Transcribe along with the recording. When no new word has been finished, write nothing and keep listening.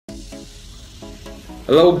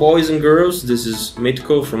Hello boys and girls, this is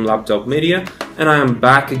Mitko from Laptop Media, and I am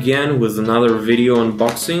back again with another video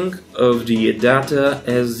unboxing of the ADATA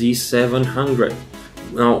SD700.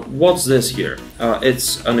 Now, what's this here?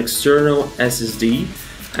 It's an external SSD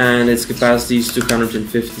and its capacity is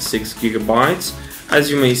 256 gigabytes.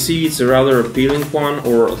 As you may see, it's a rather appealing one,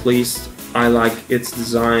 or at least I like its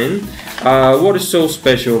design. What is so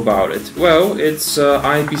special about it? Well, it's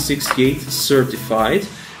IP68 certified,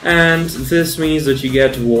 and this means that you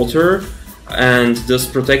get water and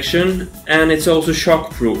dust protection, and it's also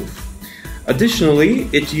shockproof. Additionally,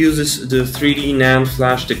 it uses the 3D NAND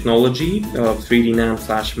flash technology, 3D NAND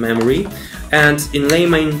flash memory, and in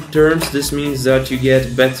layman terms this means that you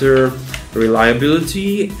get better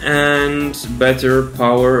reliability and better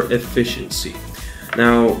power efficiency.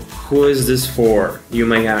 Now, who is this for, you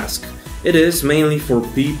may ask? It is mainly for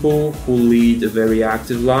people who lead a very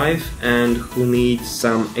active life and who need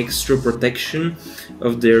some extra protection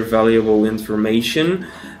of their valuable information.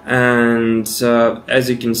 And as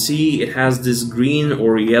you can see, it has this green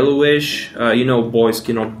or yellowish, you know, boys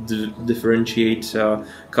cannot differentiate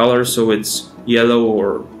color, so it's yellow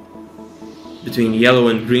or between yellow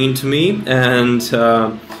and green to me. And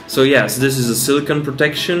so yes, this is a silicon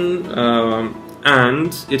protection,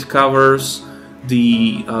 and it covers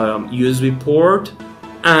the USB port,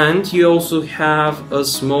 and you also have a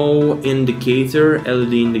small indicator,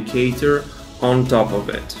 LED indicator on top of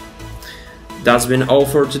it. That's been all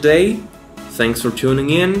for today. Thanks for tuning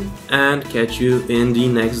in, and catch you in the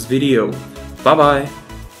next video. Bye bye.